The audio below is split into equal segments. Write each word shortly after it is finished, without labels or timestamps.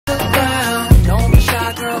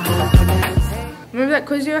that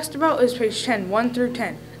quiz you asked about is page 10, 1 through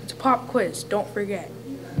 10. It's a pop quiz, don't forget.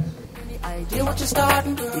 Idea what you're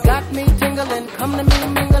starting, you got me tingling, come to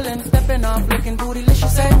me mingling, stepping off looking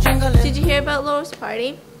bootylicious and jingling. Did you hear about Laura's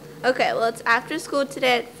party? Okay, well it's after school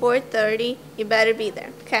today at 4:30. You better be there,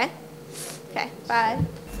 okay? Okay, bye.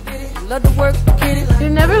 Love to work, kitty. You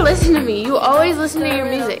never listen to me. You always listen to your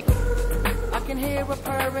music. I can hear her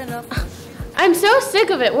purring up. I'm so sick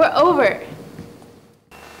of it. We're over.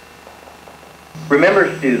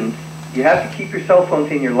 Remember, students, you have to keep your cell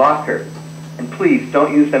phones in your locker. And please,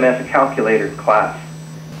 don't use them as a calculator in class.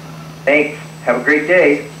 Thanks. Have a great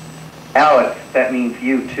day. Alex, that means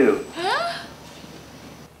you too.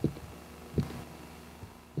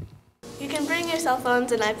 You can bring your cell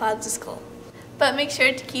phones and iPods to school, but make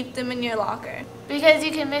sure to keep them in your locker. Because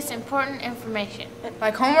you can miss important information.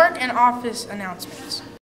 Like homework and office announcements.